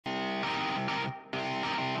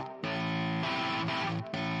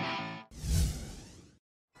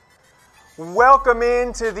Welcome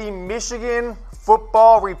into the Michigan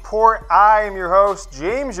Football Report. I am your host,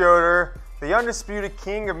 James Yoder, the undisputed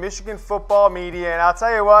king of Michigan football media. And I'll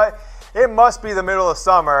tell you what, it must be the middle of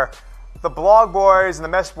summer. The blog boys and the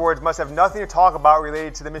mess boards must have nothing to talk about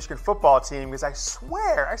related to the Michigan football team, because I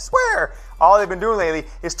swear, all they've been doing lately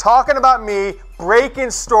is talking about me, breaking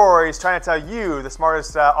stories, trying to tell you, the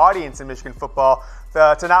smartest audience in Michigan football,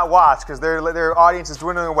 to not watch because their audience is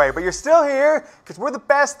dwindling away. But you're still here because we're the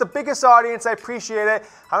best, the biggest audience. I appreciate it.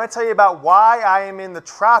 I'm going to tell you about why I am in the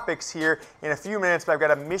tropics here in a few minutes, but I've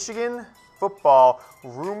got a Michigan football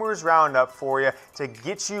rumors roundup for you to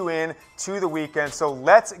get you in to the weekend. So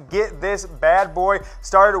let's get this bad boy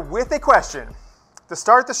started with a question to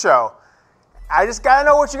start the show. I just got to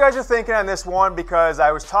know what you guys are thinking on this one, because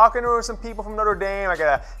I was talking to some people from Notre Dame. I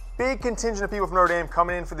got a big contingent of people from Notre Dame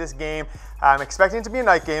coming in for this game. I'm expecting it to be a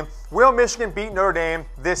night game. Will Michigan beat Notre Dame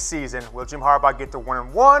this season? Will Jim Harbaugh get to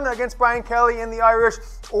 1-1 against Brian Kelly and the Irish?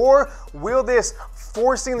 Or will this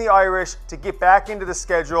forcing the Irish to get back into the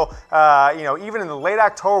schedule, even in the late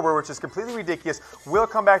October, which is completely ridiculous, will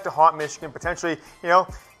come back to haunt Michigan, potentially,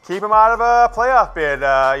 keep them out of a playoff bid?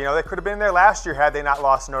 They could have been there last year had they not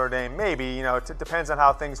lost to Notre Dame. Maybe, it depends on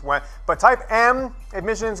how things went. But type M, if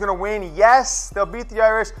Michigan's going to win, yes, they'll beat the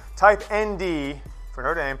Irish. Type ND for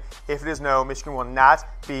Notre Dame. If it is no, Michigan will not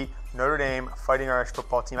beat Notre Dame Fighting Irish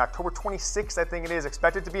football team. October 26th, I think it is,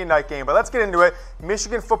 expected to be a night game. But let's get into it.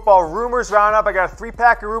 Michigan football rumors roundup. I got a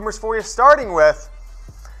 3-pack of rumors for you, starting with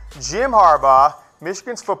Jim Harbaugh,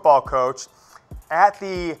 Michigan's football coach, at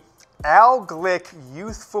the Al Glick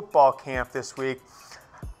Youth Football Camp this week.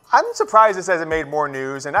 I'm surprised this hasn't made more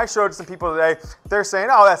news, and I showed some people today. They're saying,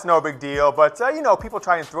 oh, that's no big deal, but people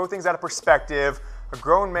try and throw things out of perspective. A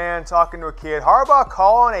grown man talking to a kid. Harbaugh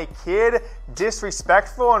calling a kid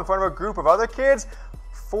disrespectful in front of a group of other kids.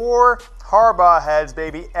 4 Harbaugh heads,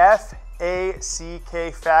 baby.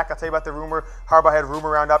 F-A-C-K, fact. I'll tell you about the Harbaugh head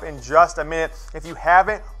rumor roundup in just a minute if you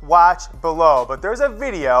haven't watched below. But there's a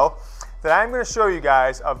video that I'm going to show you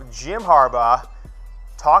guys of Jim Harbaugh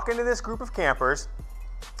talking to this group of campers,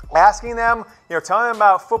 asking them, telling them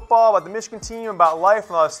about football, about the Michigan team, about life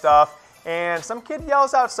and all this stuff. And some kid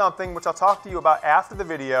yells out something, which I'll talk to you about after the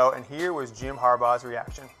video. And here was Jim Harbaugh's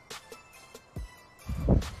reaction.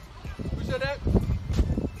 Who said that?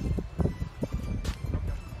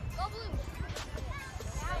 Go Blue.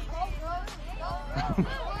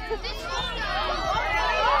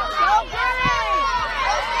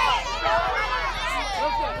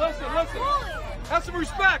 Listen. Have some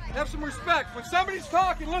respect. Have some respect. When somebody's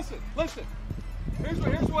talking, listen. Here's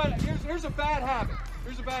a bad habit.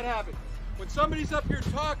 Here's a bad habit. When somebody's up here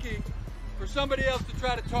talking, for somebody else to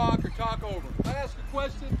try to talk or talk over. I ask a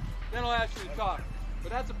question, then I'll ask you to talk.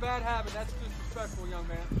 But that's a bad habit. That's disrespectful, young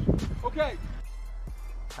man. Okay.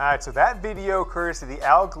 All right, so that video courtesy of the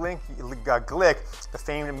Al Glick, the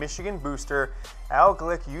famed Michigan booster, Al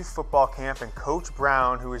Glick Youth Football Camp, and Coach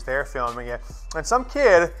Brown, who was there filming it. And some kid,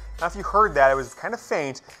 I don't know if you heard that, it was kind of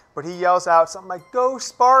faint, but he yells out something like, "Go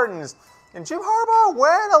Spartans!" And Jim Harbaugh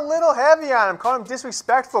went a little heavy on him, called him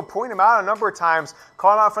disrespectful, pointing him out a number of times,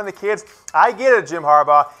 calling him out in front of the kids. I get it, Jim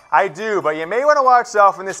Harbaugh. I do, but you may want to watch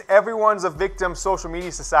yourself in this everyone's a victim social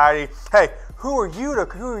media society. Hey, who are you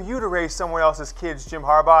to raise someone else's kids, Jim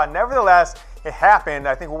Harbaugh? Nevertheless, it happened.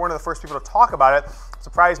 I think we're one of the first people to talk about it. I'm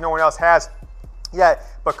surprised no one else has yet,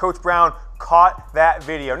 but Coach Brown caught that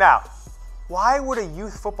video. Now, why would a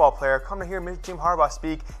youth football player come to hear Jim Harbaugh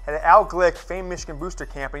speak at an Al Glick famed Michigan booster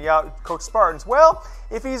camp and yell out Coach Spartans? Well,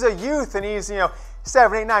 if he's a youth and he's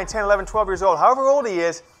 7, 8, 9, 10, 11, 12 years old, however old he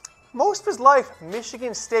is, most of his life,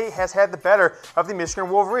 Michigan State has had the better of the Michigan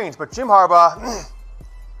Wolverines. But Jim Harbaugh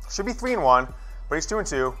should be 3-1, but he's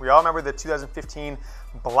 2-2. We all remember the 2015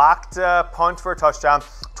 blocked punt for a touchdown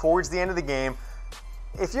towards the end of the game.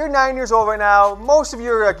 If you're 9 years old right now, most of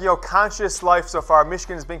your conscious life so far,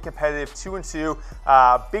 Michigan has been competitive, 2-2.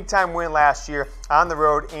 Big time win last year on the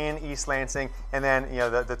road in East Lansing, and then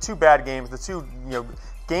the 2 bad games, the 2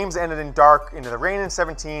 games ended in dark, into the rain in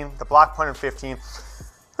 17, the block punt in 15.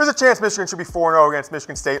 There's a chance Michigan should be 4-0 against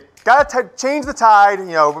Michigan State. Got to change the tide,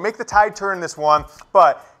 make the tide turn in this one.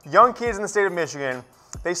 But young kids in the state of Michigan,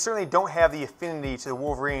 they certainly don't have the affinity to the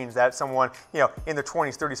Wolverines that someone, in their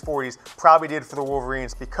 20s, 30s, 40s probably did for the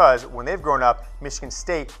Wolverines, because when they've grown up, Michigan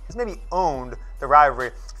State has maybe owned the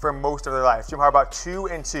rivalry for most of their life. Jim Harbaugh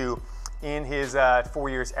 2-2 in his 4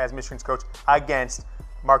 years as Michigan's coach against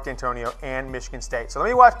Mark D'Antonio and Michigan State. So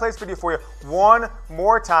let me play this video for you one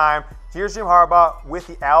more time. Here's Jim Harbaugh with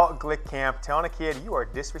the Al Glick camp telling a kid, "You are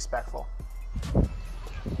disrespectful."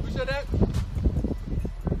 Who said that?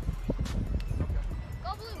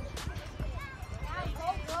 Go Blue.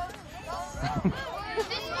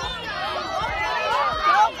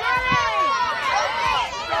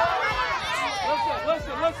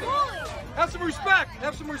 Have some respect.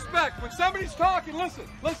 Have some respect. When somebody's talking, listen.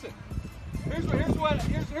 Here's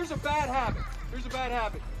a bad habit. Here's a bad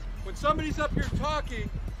habit. When somebody's up here talking,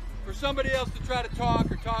 for somebody else to try to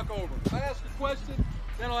talk or talk over. If I ask a question,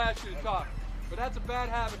 then I'll ask you to talk. But that's a bad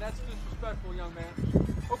habit. That's disrespectful, young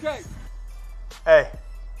man. Okay. Hey,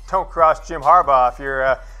 don't cross Jim Harbaugh if you're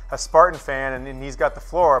a Spartan fan and he's got the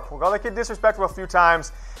floor. Well, they get disrespectful a few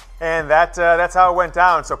times, and that's how it went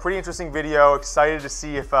down. So pretty interesting video. Excited to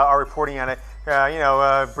see if our reporting on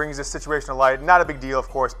it brings this situation to light. Not a big deal, of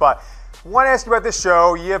course, but want to ask you about this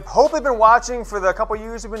show. You've hopefully been watching for the couple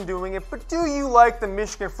years we've been doing it, but do you like the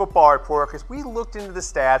Michigan Football Report? Because we looked into the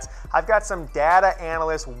stats. I've got some data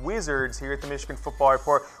analyst wizards here at the Michigan Football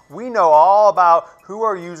Report. We know all about who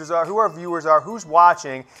our users are, who our viewers are, who's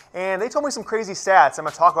watching, and they told me some crazy stats I'm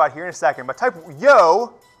going to talk about here in a second. But type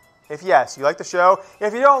yo if yes, you like the show.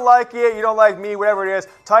 If you don't like it, you don't like me, whatever it is,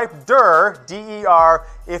 type DER, D-E-R,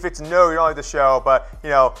 if it's no, you don't like the show. But,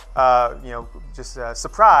 just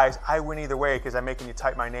surprise, I win either way because I'm making you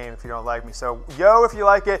type my name if you don't like me. So, yo if you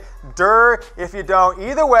like it, DER if you don't.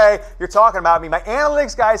 Either way, you're talking about me. My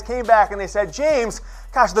analytics guys came back and they said, James,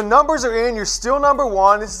 gosh, the numbers are in. You're still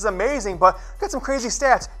 #1. This is amazing, but got some crazy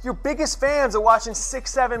stats. Your biggest fans are watching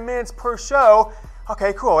 6-7 minutes per show.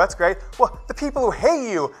 Okay, cool, that's great. Well, the people who hate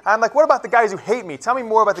you, I'm like, what about the guys who hate me? Tell me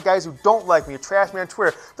more about the guys who don't like me, who trash me on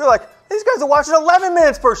Twitter. They're like, these guys are watching 11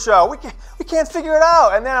 minutes per show. We can't figure it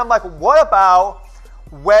out. And then I'm like, what about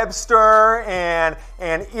Webster and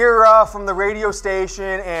Ira from the radio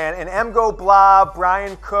station and MGO Blob,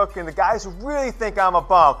 Brian Cook, and the guys who really think I'm a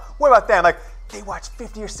bum? What about them? Like, they watch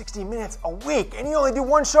 50 or 60 minutes a week, and you only do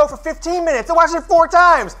one show for 15 minutes. They're watching it 4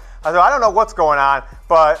 times. I don't know what's going on,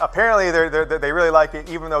 but apparently they really like it,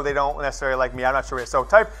 even though they don't necessarily like me. I'm not sure. So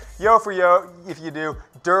type yo for yo if you do,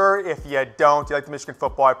 DER if you don't. You like the Michigan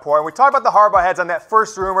Football Report. And we talked about the Harbaugh heads on that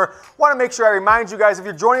first rumor. Want to make sure I remind you guys, if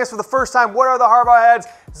you're joining us for the first time, what are the Harbaugh heads?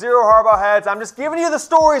 0 Harbaugh heads. I'm just giving you the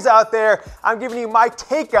stories out there. I'm giving you my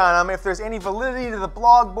take on them. If there's any validity to the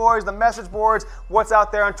blog boards, the message boards, what's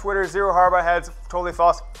out there on Twitter, 0 Harbaugh heads, totally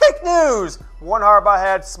false. Fake news! 1 Harbaugh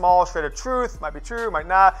head, small shred of truth. Might be true, might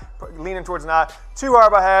not. Leaning towards not. 2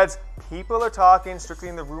 Harbaugh heads. People are talking strictly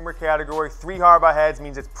in the rumor category. 3 Harbaugh heads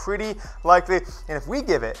means it's pretty likely. And if we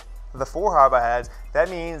give it the 4 Harbaugh heads, that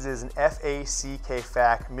means is an FACK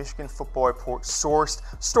fact, Michigan Football Report sourced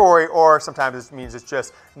story, or sometimes it means it's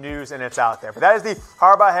just news and it's out there. But that is the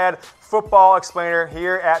Harbaugh head football explainer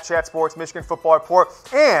here at Chat Sports Michigan Football Report.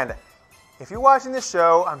 And if you're watching this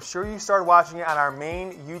show, I'm sure you started watching it on our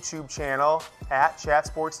main YouTube channel at Chat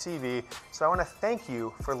Sports TV. So I want to thank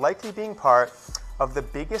you for likely being part of the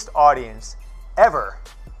biggest audience ever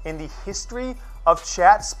in the history of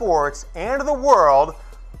Chat Sports and the world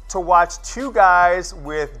to watch 2 guys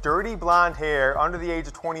with dirty blonde hair under the age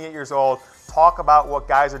of 28 years old talk about what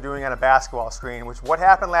guys are doing on a basketball screen, which what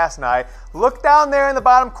happened last night. Look down there in the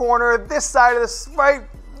bottom corner, this side of this, right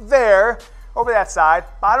there, over that side,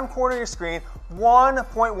 bottom corner of your screen,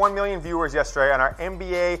 1.1 million viewers yesterday on our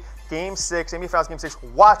NBA Game 6, NBA Finals Game 6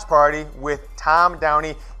 watch party with Tom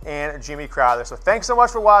Downey and Jimmy Crowder. So thanks so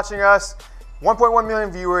much for watching us. 1.1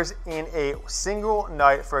 million viewers in a single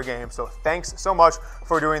night for a game. So thanks so much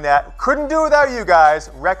for doing that. Couldn't do it without you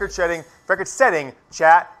guys. Record-setting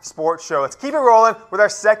Chat Sports Show. Let's keep it rolling with our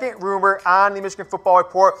second rumor on the Michigan Football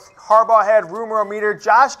Report. Harbaugh head rumor-o-meter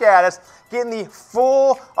Josh Gattis getting the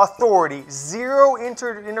full authority. 0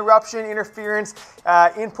 interference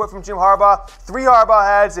input from Jim Harbaugh. 3 Harbaugh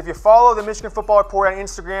heads. If you follow the Michigan Football Report on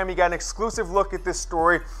Instagram, you got an exclusive look at this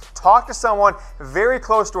story. Talk to someone very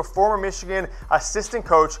close to a former Michigan assistant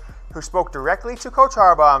coach who spoke directly to Coach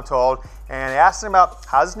Harbaugh, I'm told, and asked him about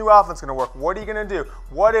how's this new offense going to work? What are you going to do?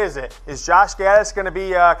 What is it? Is Josh Gattis going to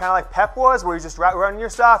be kind of like Pep was, where he's just running your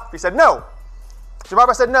stuff? He said no. Jim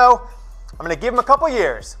Harbaugh said no. I'm going to give him a couple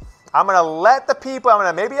years. I'm going to let the people,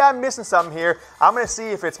 maybe I'm missing something here. I'm going to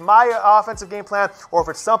see if it's my offensive game plan or if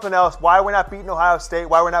it's something else. Why we're not beating Ohio State,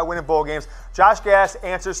 why we're not winning bowl games. Josh Gattis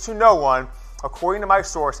answers to no one. According to my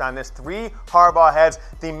source on this, 3 Harbaugh heads,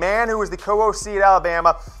 the man who was the co-OC at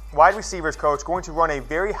Alabama, wide receivers coach, going to run a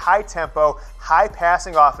very high-tempo,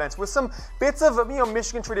 high-passing offense with some bits of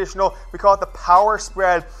Michigan traditional. We call it the power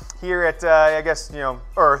spread here at,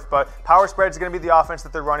 Earth, but power spread is going to be the offense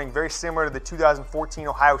that they're running, very similar to the 2014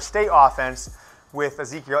 Ohio State offense with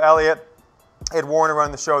Ezekiel Elliott, Ed Warner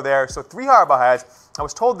running the show there. So 3 Harbaugh heads. I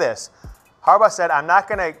was told this. Harbaugh said, I'm not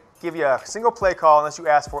going to give you a single play call unless you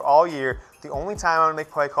ask for it all year. The only time I'm going to make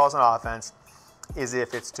play calls on offense is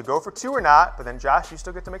if it's to go for 2 or not, but then Josh, you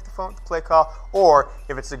still get to make the play call, or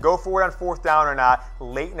if it's to go for it on 4th down or not,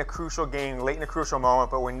 late in a crucial game, late in a crucial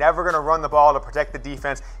moment, but we're never going to run the ball to protect the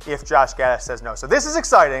defense if Josh Gattis says no. So this is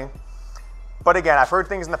exciting. But again, I've heard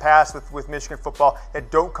things in the past with Michigan football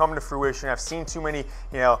that don't come to fruition. I've seen too many,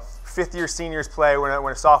 fifth-year seniors play when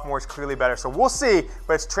a sophomore is clearly better. So we'll see,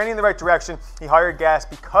 but it's trending in the right direction. He hired Gattis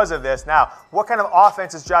because of this. Now, what kind of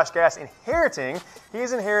offense is Josh Gattis inheriting? He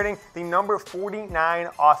is inheriting the number 49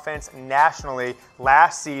 offense nationally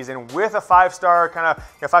last season with a 5-star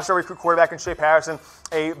recruit quarterback in Shea Patterson,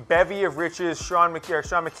 a bevy of riches, Sean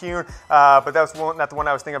McCune, but that was not the one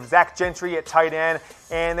I was thinking of. Zach Gentry at tight end,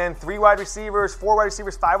 and then 3 wide receivers, 4 wide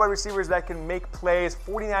receivers, 5 wide receivers that can make plays.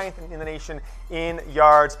 49th in the nation in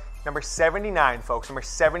yards. Number 79, folks. Number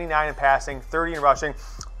 79 in passing, 30 in rushing,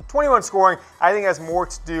 21 scoring. I think it has more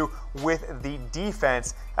to do with the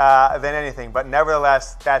defense than anything. But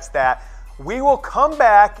nevertheless, that's that. We will come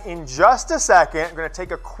back in just a second. I'm going to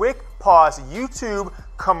take a quick pause, YouTube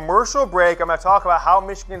commercial break. I'm going to talk about how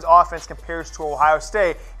Michigan's offense compares to Ohio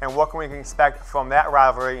State and what we can expect from that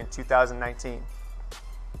rivalry in 2019.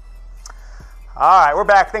 All right, we're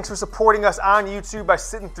back. Thanks for supporting us on YouTube by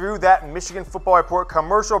sitting through that Michigan Football Report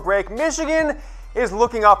commercial break. Michigan is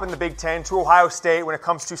looking up in the Big Ten to Ohio State when it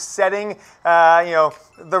comes to setting,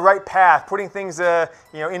 the right path, putting things,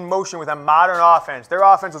 in motion with a modern offense. Their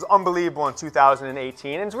offense was unbelievable in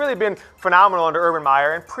 2018, and it's really been phenomenal under Urban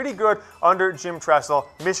Meyer and pretty good under Jim Tressel.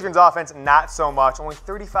 Michigan's offense, not so much. Only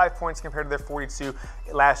 35 points compared to their 42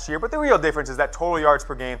 last year. But the real difference is that total yards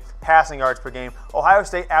per game, passing yards per game. Ohio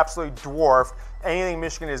State absolutely dwarfed anything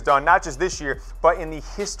Michigan has done, not just this year, but in the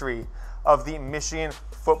history of the Michigan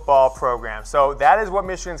football program. So that is what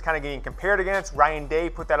Michigan's kind of getting compared against. Ryan Day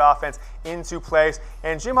put that offense into place,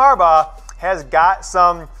 and Jim Harbaugh has got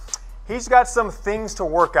some things to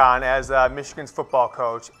work on as Michigan's football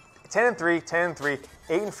coach. 10-3, 10-3,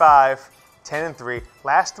 8-5, 10-3.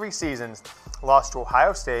 Last 3 seasons, lost to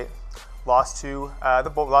Ohio State, lost in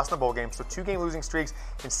the bowl game. So 2-game losing streaks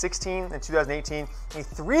in 2016 and 2018, a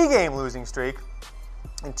 3-game losing streak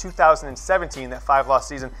in 2017, that 5-loss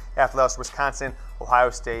season after loss to Wisconsin,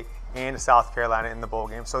 Ohio State, and South Carolina in the bowl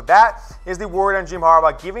game. So that is the word on Jim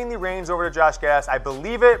Harbaugh giving the reins over to Josh Gattis. I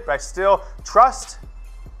believe it, but I still trust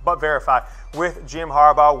but verify with Jim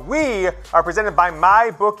Harbaugh. We are presented by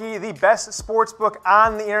MyBookie, the best sports book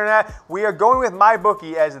on the internet. We are going with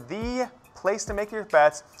MyBookie as the place to make your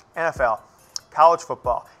bets. NFL, college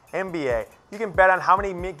football, NBA. You can bet on how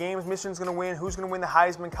many games Michigan's going to win, who's going to win the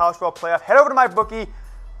Heisman College Football Playoff. Head over to MyBookie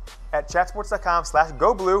at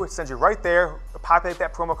chatsports.com/GoBlue. It sends you right there. Populate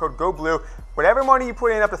that promo code GoBlue. Whatever money you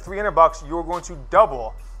put in, up to $300, you're going to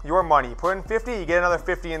double your money. You put in 50, you get another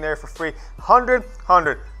 50 in there for free. 100,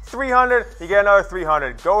 300, you get another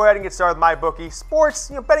 300. Go ahead and get started with MyBookie.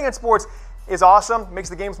 Sports, betting on sports is awesome. Makes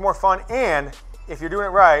the games more fun, and if you're doing it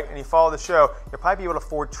right and you follow the show, you'll probably be able to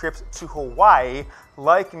afford trips to Hawaii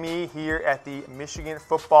like me here at the Michigan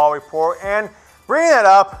Football Report. And bringing that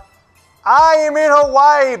up, I am in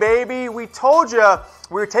Hawaii, baby. We told you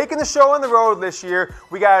we were taking the show on the road this year.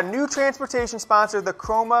 We got a new transportation sponsor, the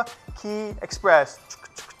Chroma Key Express.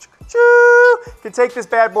 Can take this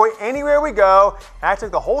bad boy anywhere we go. And I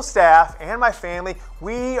took the whole staff and my family.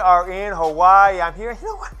 We are in Hawaii. I'm here. You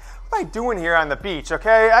know what? What am I doing here on the beach,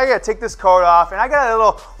 okay? I gotta take this coat off, and I got a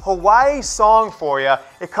little Hawaii song for you.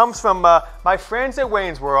 It comes from my friends at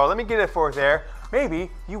Wayne's World. Let me get it for you there. Maybe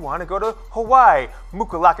you want to go to Hawaii.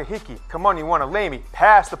 Mukalaka hiki. Come on, you want to lay me.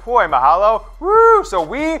 Pass the poi, mahalo. Woo! So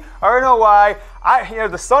we are in Hawaii.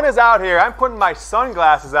 The sun is out here. I'm putting my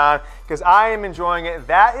sunglasses on because I am enjoying it.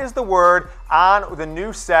 That is the word on the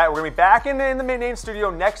new set. We're going to be back in the main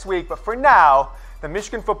studio next week, but for now, the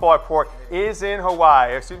Michigan Football Report is in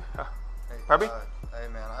Hawaii. Pardon me? Hey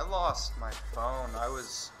man, I lost my phone. I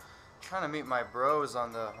was trying to meet my bros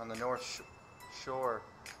on the North Shore.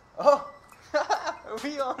 Oh, are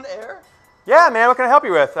we on air? Yeah, man. What can I help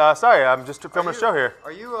you with? Sorry, I'm just filming a show here.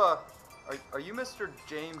 Are you Mr.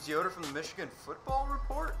 James Yoder from the Michigan Football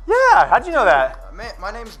Report? Yeah. How'd you know that? Man, my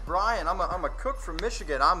name's Brian. I'm a cook from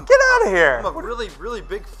Michigan. Get out of here. I'm a really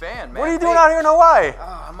big fan, man. What are you doing out here in Hawaii?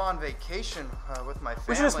 I'm on vacation with my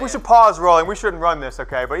family. We should pause rolling. We shouldn't run this,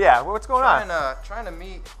 okay? But yeah, what's going on? Trying to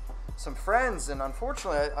meet some friends, and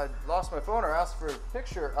unfortunately, I lost my phone or asked for a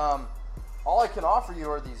picture. all I can offer you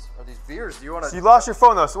are these beers. Do you want to? So you lost your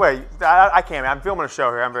phone though. So wait, I can't. I'm filming a show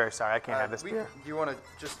here. I'm very sorry. I can't have this beer. Do you want to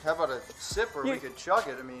just have a sip, or we could chug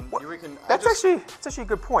it? I mean, we can. That's actually a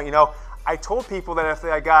good point. You know, I told people that if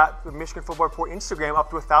I got the Michigan Football Report Instagram up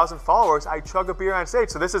to 1,000 followers, I'd chug a beer on stage.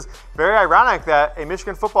 So this is very ironic that a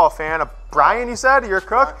Michigan football fan, Brian, you said, you're a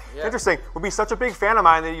cook? Yeah. Interesting. Would be such a big fan of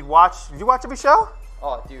mine that you'd watch. Did you watch every show?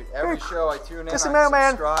 Oh, dude, every show I tune in, Listen, I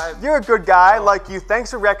man, subscribe. You're a good guy like you. Thanks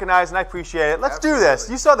for recognizing. I appreciate it. Let's do this.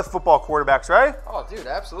 You saw the football quarterbacks, right? Oh, dude,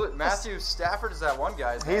 absolutely. Matthew Stafford is that one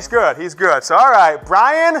guy's name. He's good. He's good. So, all right,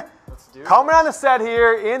 Brian, coming it. on the set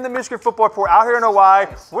here in the Michigan Football Report out here in Hawaii.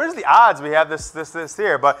 Nice. What is the odds we have this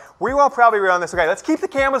here? But we won't probably run this. Okay, let's keep the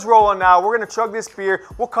cameras rolling now. We're going to chug this beer.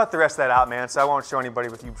 We'll cut the rest of that out, man, so I won't show anybody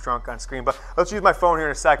with you drunk on screen. But let's use my phone here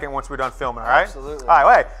in a second once we're done filming, all right? Absolutely. All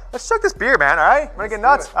right, wait. Let's chug this beer, man, all right? I'm going to get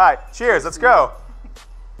nuts. All right, cheers. Let's go.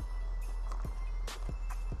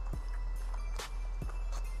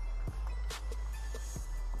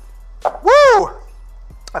 Woo!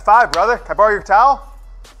 High five, brother. Can I borrow your towel?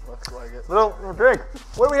 Looks like it. Little drink.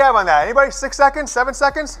 What do we have on that? Anybody? 6 seconds? 7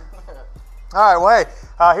 seconds? All right, well,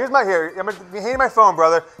 hey, here's I'm going to be handing my phone,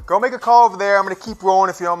 brother. Go make a call over there. I'm going to keep rolling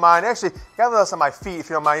if you don't mind. Actually, got a little else on my feet if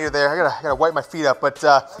you don't mind. You're there. I gotta wipe my feet up. But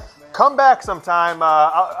come back sometime.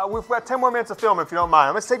 We've got 10 more minutes of filming if you don't mind.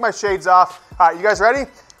 I'm going to take my shades off. All right, you guys ready?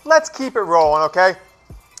 Let's keep it rolling, okay?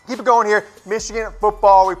 Keep it going here. Michigan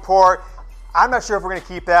Football Report. I'm not sure if we're going to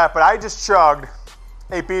keep that, but I just chugged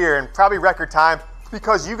a beer in probably record time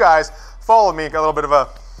because you guys followed me. Got a little bit of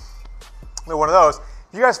one of those.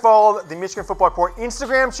 You guys followed the Michigan Football Report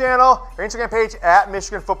Instagram channel, or Instagram page at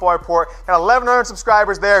Michigan Football Report. Got 1,100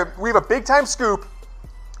 subscribers there. We have a big time scoop.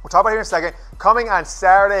 We'll talk about it here in a second. Coming on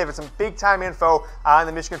Saturday, with some big time info on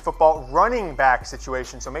the Michigan football running back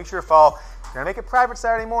situation. So make sure to follow. We're going to make it private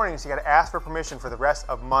Saturday morning, so you got to ask for permission for the rest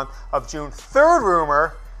of the month of June. Third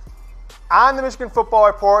rumor on the Michigan Football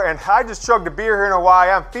Report, and I just chugged a beer here in Hawaii.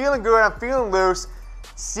 I'm feeling good. I'm feeling loose.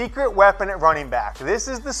 Secret weapon at running back. This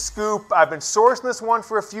is the scoop. I've been sourcing this one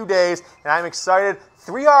for a few days, and I'm excited.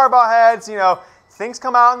 3 Harbaugh heads, you know, things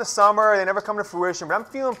come out in the summer. They never come to fruition, but I'm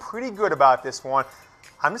feeling pretty good about this one.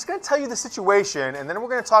 I'm just going to tell you the situation, and then we're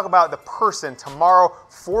going to talk about the person tomorrow,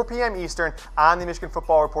 4 p.m. Eastern, on the Michigan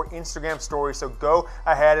Football Report Instagram story, so go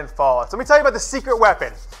ahead and follow. So let me tell you about the secret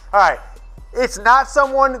weapon. All right, it's not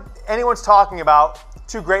someone anyone's talking about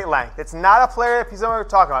to great length. It's not a player that we're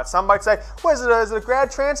talking about. Some might say, what is it a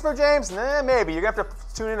grad transfer, James? Nah, maybe. You're going to have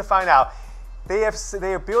to tune in to find out. They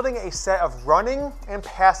are building a set of running and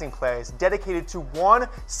passing plays dedicated to one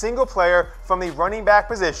single player from the running back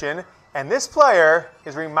position. And this player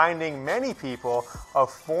is reminding many people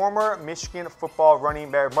of former Michigan football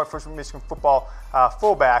Michigan football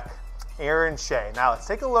fullback Aaron Shea. Now let's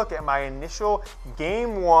take a look at my initial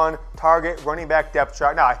Game 1 target running back depth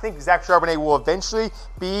chart. Now I think Zach Charbonnet will eventually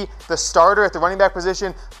be the starter at the running back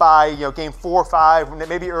position by Game 4 or 5,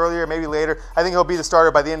 maybe earlier, maybe later. I think he'll be the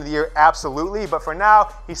starter by the end of the year, absolutely. But for now,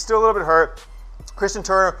 he's still a little bit hurt. Christian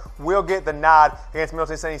Turner will get the nod against Middle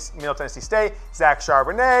Tennessee State. Zach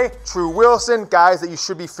Charbonnet, True Wilson, guys that you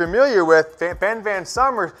should be familiar with. Ben Van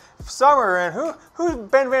Summer, and who's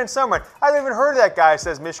Ben Van Summer? I haven't even heard of that guy,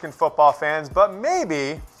 says Michigan football fans, but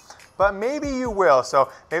maybe you will. So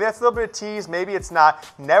maybe that's a little bit of tease, maybe it's not.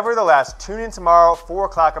 Nevertheless, tune in tomorrow, 4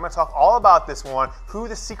 o'clock. I'm going to talk all about this one, who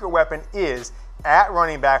the secret weapon is at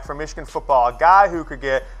running back for Michigan football. A guy who could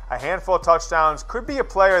get a handful of touchdowns, could be a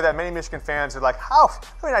player that many Michigan fans are like, how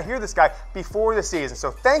did I hear this guy before the season?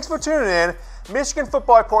 So thanks for tuning in. Michigan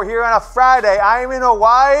Football Report here on a Friday. I am in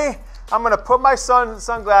Hawaii. I'm going to put my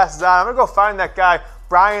sunglasses on. I'm going to go find that guy,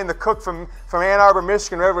 Brian, the cook from Ann Arbor,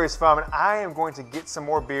 Michigan, wherever he's from, and I am going to get some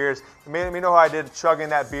more beers. Let me know how I did chugging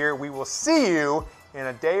that beer. We will see you in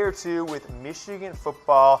a day or two with Michigan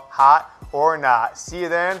football, hot or not. See you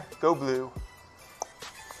then. Go Blue.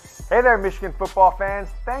 Hey there, Michigan football fans.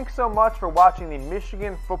 Thanks so much for watching the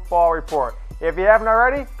Michigan Football Report. If you haven't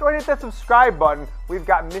already, go ahead and hit that subscribe button. We've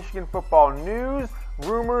got Michigan football news,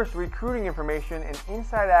 rumors, recruiting information, and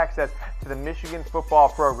inside access to the Michigan football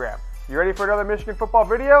program. You ready for another Michigan football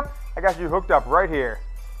video? I got you hooked up right here.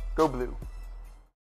 Go Blue.